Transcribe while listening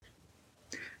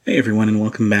Hey everyone, and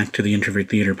welcome back to the Introvert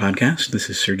Theater Podcast.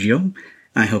 This is Sergio.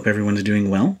 I hope everyone's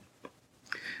doing well.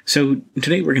 So,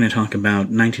 today we're going to talk about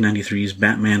 1993's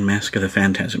Batman Mask of the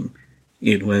Phantasm.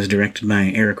 It was directed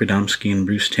by Eric Radomski and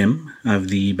Bruce Timm of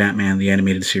the Batman the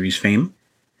Animated Series fame,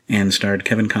 and starred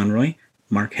Kevin Conroy,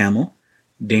 Mark Hamill,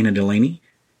 Dana Delaney,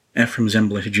 Ephraim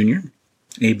Zimbalist Jr.,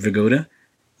 Abe Vigoda,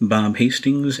 Bob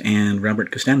Hastings, and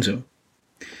Robert Costanzo.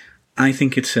 I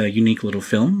think it's a unique little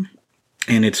film,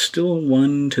 and it's still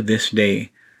one to this day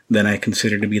that I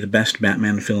consider to be the best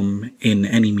Batman film in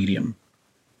any medium.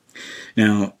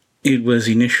 Now, it was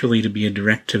initially to be a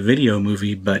direct-to-video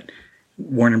movie, but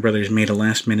Warner Brothers made a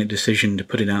last-minute decision to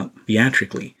put it out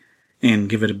theatrically and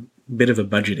give it a bit of a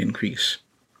budget increase.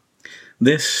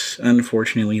 This,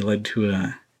 unfortunately, led to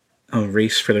a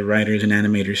race for the writers and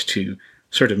animators to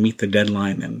sort of meet the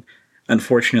deadline, and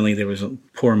unfortunately, there was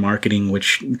poor marketing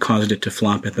which caused it to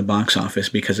flop at the box office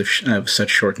because of such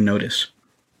short notice.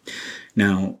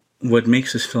 Now, what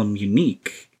makes this film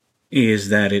unique is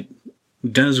that it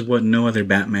does what no other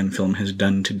Batman film has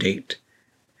done to date.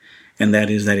 And that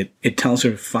is that it tells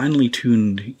a finely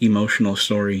tuned emotional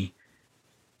story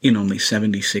in only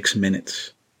 76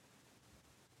 minutes.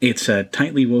 It's a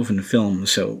tightly woven film,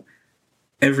 so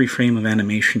every frame of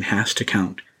animation has to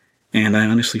count. And I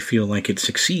honestly feel like it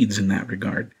succeeds in that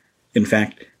regard. In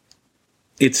fact,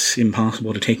 it's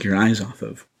impossible to take your eyes off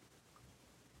of.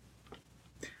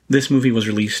 This movie was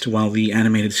released while the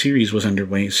animated series was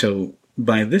underway, so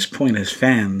by this point as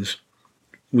fans,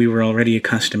 we were already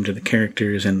accustomed to the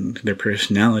characters and their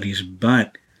personalities,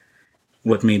 but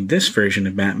what made this version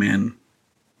of Batman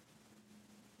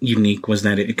unique was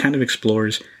that it kind of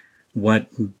explores what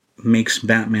makes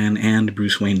Batman and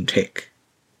Bruce Wayne tick.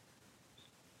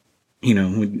 You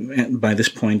know, by this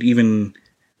point, even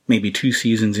maybe 2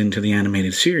 seasons into the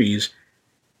animated series,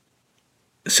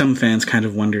 some fans kind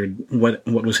of wondered what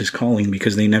was his calling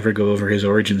because they never go over his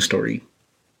origin story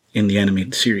in the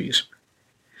animated series.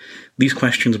 These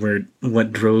questions were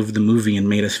what drove the movie and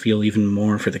made us feel even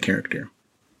more for the character.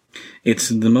 It's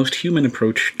the most human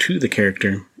approach to the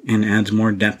character and adds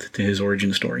more depth to his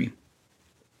origin story.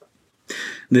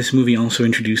 This movie also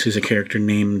introduces a character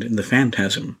named the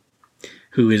Phantasm,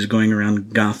 who is going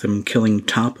around Gotham killing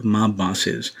top mob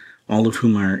bosses, all of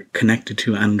whom are connected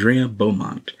to Andrea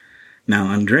Beaumont. Now,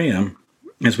 Andrea,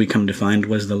 as we come to find,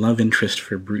 was the love interest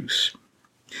for Bruce.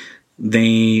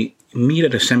 They meet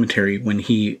at a cemetery when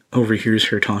he overhears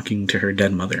her talking to her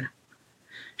dead mother.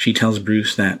 She tells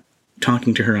Bruce that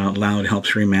talking to her out loud helps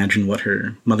her imagine what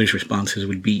her mother's responses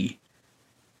would be.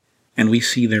 And we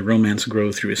see their romance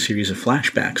grow through a series of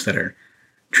flashbacks that are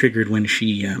triggered when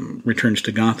she returns to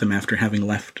Gotham after having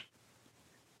left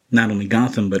not only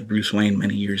Gotham, but Bruce Wayne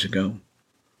many years ago.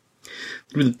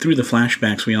 Through the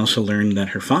flashbacks, we also learn that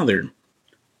her father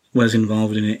was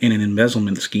involved in an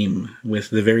embezzlement scheme with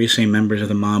the very same members of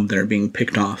the mob that are being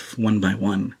picked off one by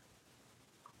one.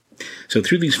 So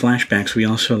through these flashbacks, we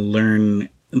also learn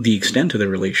the extent of the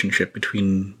relationship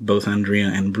between both Andrea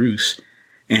and Bruce,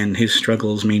 and his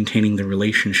struggles maintaining the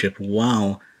relationship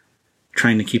while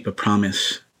trying to keep a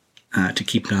promise to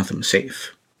keep Gotham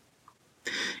safe.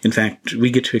 In fact,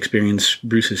 we get to experience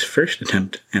Bruce's first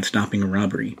attempt at stopping a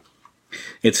robbery.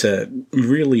 It's a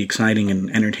really exciting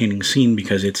and entertaining scene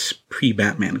because it's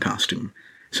pre-Batman costume,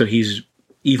 so he's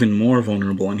even more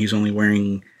vulnerable, and he's only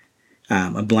wearing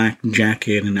a black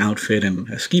jacket, an outfit, and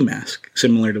a ski mask,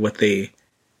 similar to what they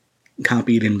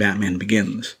copied in Batman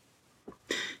Begins.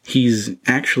 He's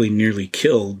actually nearly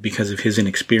killed because of his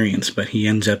inexperience, but he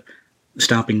ends up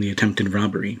stopping the attempted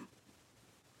robbery.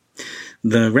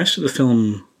 The rest of the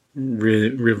film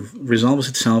resolves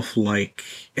itself like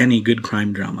any good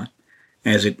crime drama,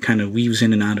 as it kind of weaves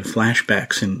in and out of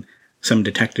flashbacks and some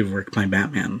detective work by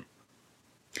Batman.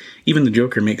 Even the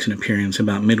Joker makes an appearance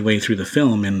about midway through the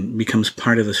film and becomes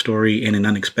part of the story in an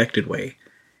unexpected way,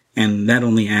 and that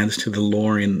only adds to the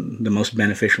lore in the most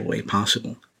beneficial way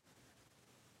possible.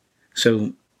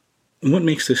 So, what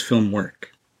makes this film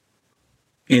work?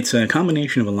 It's a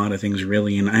combination of a lot of things,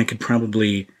 really, and I could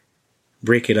probably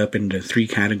break it up into 3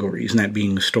 categories, and that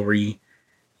being story,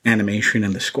 animation,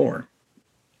 and the score.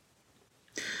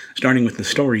 Starting with the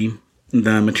story,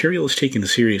 the material is taken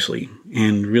seriously,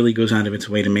 and really goes out of its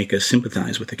way to make us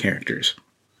sympathize with the characters.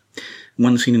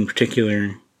 One scene in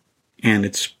particular, and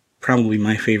it's probably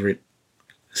my favorite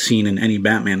scene in any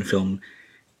Batman film,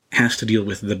 has to deal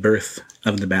with the birth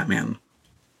of the Batman.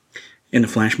 In a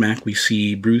flashback, we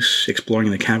see Bruce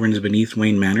exploring the caverns beneath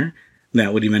Wayne Manor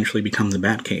that would eventually become the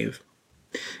Batcave.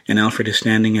 And Alfred is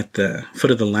standing at the foot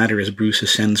of the ladder as Bruce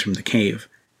ascends from the cave,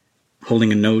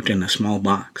 holding a note in a small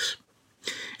box.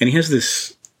 And he has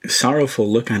this sorrowful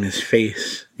look on his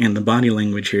face, and the body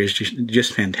language here is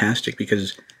just fantastic,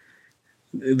 because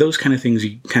those kind of things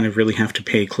you kind of really have to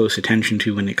pay close attention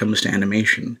to when it comes to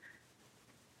animation.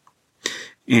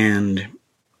 And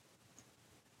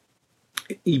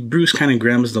Bruce kind of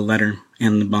grabs the letter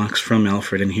and the box from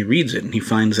Alfred, and he reads it, and he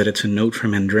finds that it's a note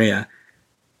from Andrea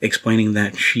explaining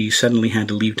that she suddenly had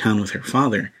to leave town with her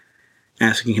father,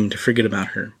 asking him to forget about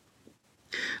her.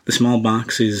 The small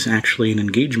box is actually an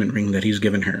engagement ring that he's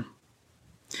given her.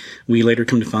 We later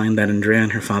come to find that Andrea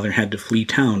and her father had to flee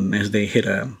town as they had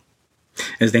a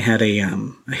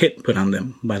hit put on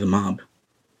them by the mob.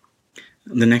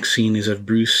 The next scene is of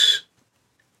Bruce,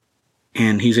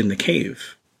 and he's in the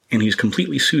cave, and he's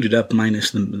completely suited up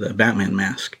minus the Batman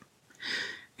mask.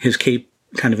 His cape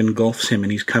kind of engulfs him,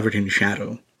 and he's covered in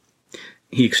shadow.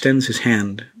 He extends his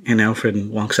hand, and Alfred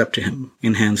walks up to him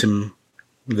and hands him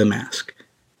the mask.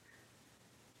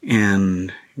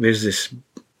 And there's this,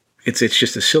 it's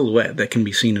just a silhouette that can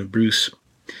be seen of Bruce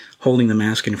holding the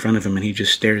mask in front of him, and he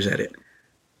just stares at it.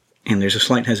 And there's a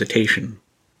slight hesitation,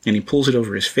 and he pulls it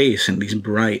over his face, and these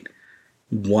bright,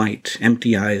 white,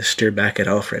 empty eyes stare back at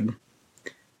Alfred.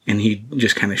 And he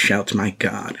just kind of shouts, "My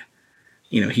God."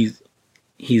 You know,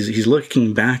 he's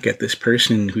looking back at this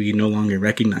person who he no longer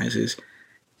recognizes.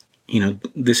 You know,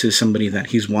 this is somebody that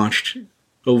he's watched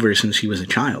over since he was a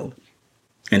child,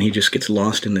 and he just gets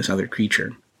lost in this other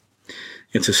creature.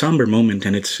 It's a somber moment,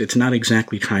 and it's not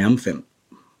exactly triumphant,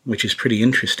 which is pretty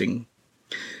interesting.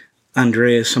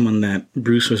 Andrea is someone that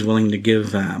Bruce was willing to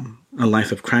give a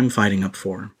life of crime fighting up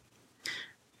for.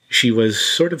 She was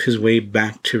sort of his way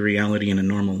back to reality in a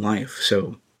normal life,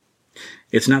 so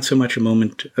it's not so much a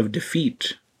moment of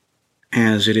defeat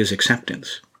as it is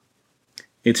acceptance.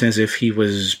 It's as if he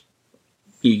was,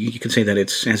 you could say that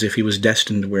it's as if he was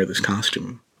destined to wear this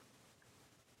costume.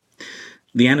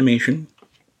 The animation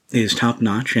is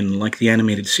top-notch, and like the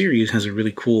animated series, has a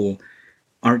really cool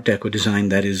Art Deco design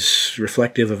that is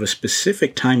reflective of a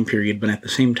specific time period, but at the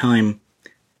same time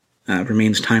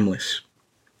remains timeless.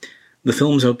 The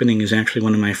film's opening is actually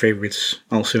one of my favorites,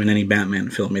 also in any Batman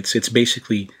film. It's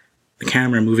basically the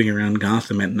camera moving around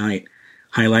Gotham at night,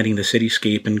 highlighting the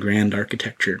cityscape and grand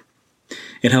architecture.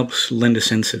 It helps lend a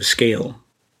sense of scale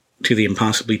to the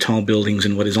impossibly tall buildings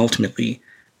in what is ultimately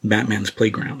Batman's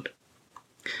playground.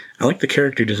 I like the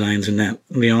character designs in that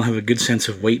they all have a good sense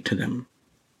of weight to them.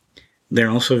 They're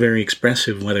also very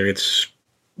expressive, whether it's,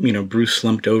 Bruce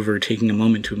slumped over taking a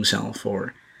moment to himself,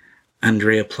 or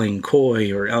Andrea playing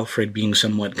coy, or Alfred being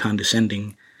somewhat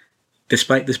condescending.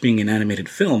 Despite this being an animated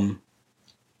film,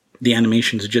 the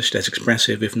animation's just as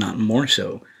expressive, if not more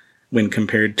so, when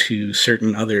compared to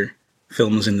certain other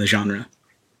films in the genre.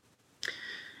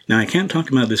 Now, I can't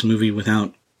talk about this movie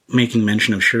without making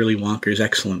mention of Shirley Walker's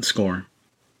excellent score.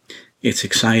 It's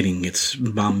exciting, it's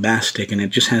bombastic, and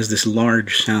it just has this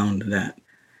large sound that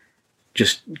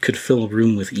just could fill a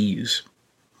room with ease.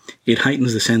 It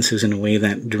heightens the senses in a way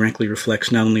that directly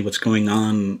reflects not only what's going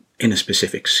on in a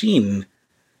specific scene,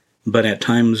 but at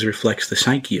times reflects the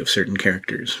psyche of certain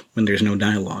characters when there's no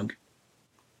dialogue.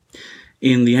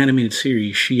 In the animated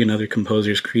series, she and other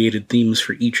composers created themes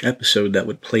for each episode that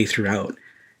would play throughout,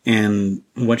 and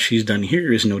what she's done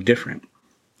here is no different.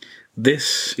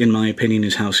 This, in my opinion,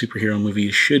 is how superhero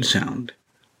movies should sound,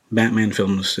 Batman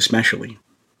films especially.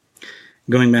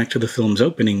 Going back to the film's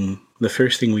opening, the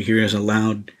first thing we hear is a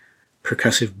loud,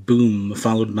 percussive boom,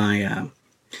 followed by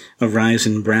a rise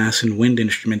in brass and wind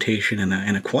instrumentation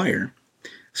and a choir,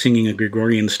 singing a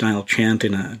Gregorian-style chant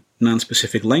in a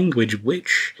non-specific language,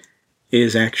 which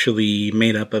is actually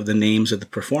made up of the names of the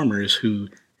performers who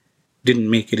didn't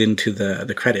make it into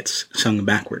the credits, sung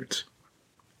backwards.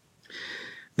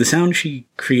 The sound she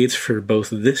creates for both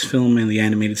this film and the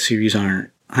animated series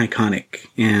are iconic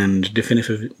and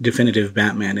definitive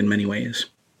Batman in many ways.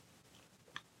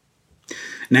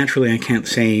 Naturally, I can't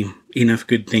say enough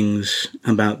good things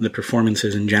about the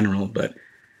performances in general, but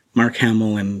Mark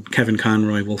Hamill and Kevin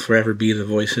Conroy will forever be the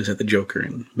voices of the Joker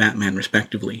and Batman,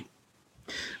 respectively.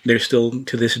 They're still,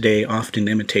 to this day, often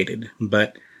imitated,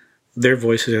 but their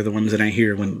voices are the ones that I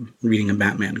hear when reading a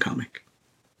Batman comic.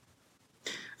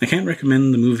 I can't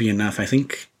recommend the movie enough. I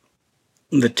think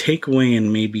the takeaway,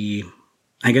 and maybe,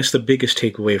 I guess the biggest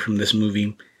takeaway from this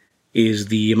movie, is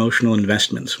the emotional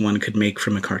investments one could make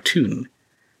from a cartoon,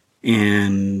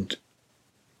 and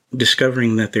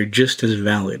discovering that they're just as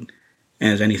valid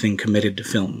as anything committed to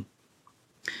film.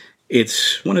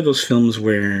 It's one of those films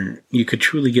where you could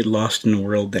truly get lost in a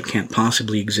world that can't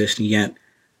possibly exist, yet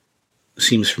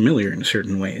seems familiar in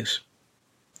certain ways.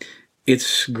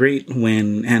 It's great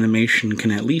when animation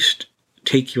can at least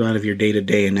take you out of your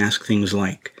day-to-day and ask things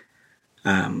like,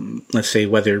 Let's say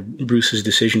whether Bruce's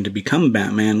decision to become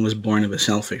Batman was born of a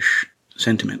selfish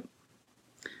sentiment.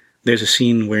 There's a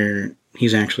scene where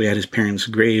he's actually at his parents'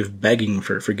 grave begging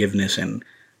for forgiveness and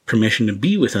permission to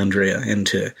be with Andrea and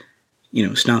to,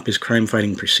 stop his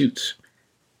crime-fighting pursuits.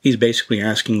 He's basically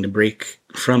asking to break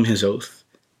from his oath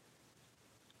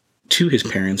to his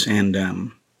parents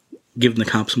and give the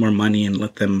cops more money and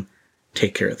let them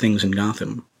take care of things in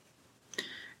Gotham.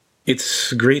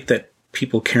 It's great that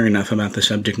people care enough about the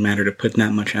subject matter to put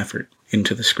that much effort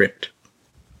into the script.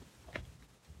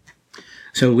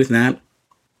 So with that,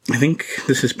 I think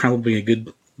this is probably a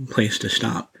good place to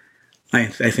stop. I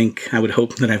think I would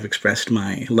hope that I've expressed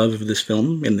my love of this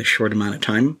film in this short amount of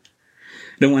time.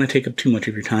 I don't want to take up too much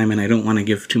of your time, and I don't want to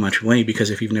give too much away, because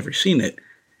if you've never seen it,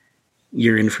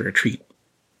 you're in for a treat.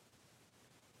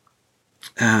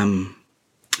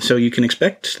 So you can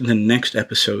expect the next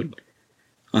episode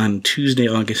on Tuesday,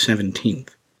 August 17th.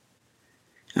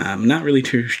 I'm not really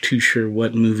too sure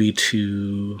what movie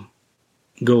to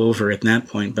go over at that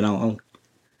point, but I'll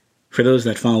for those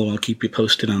that follow, I'll keep you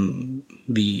posted on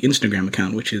the Instagram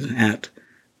account, which is at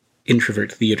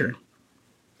Introvert Theater.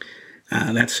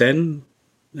 That said,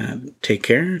 take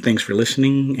care, thanks for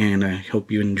listening, and I hope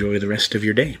you enjoy the rest of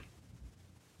your day.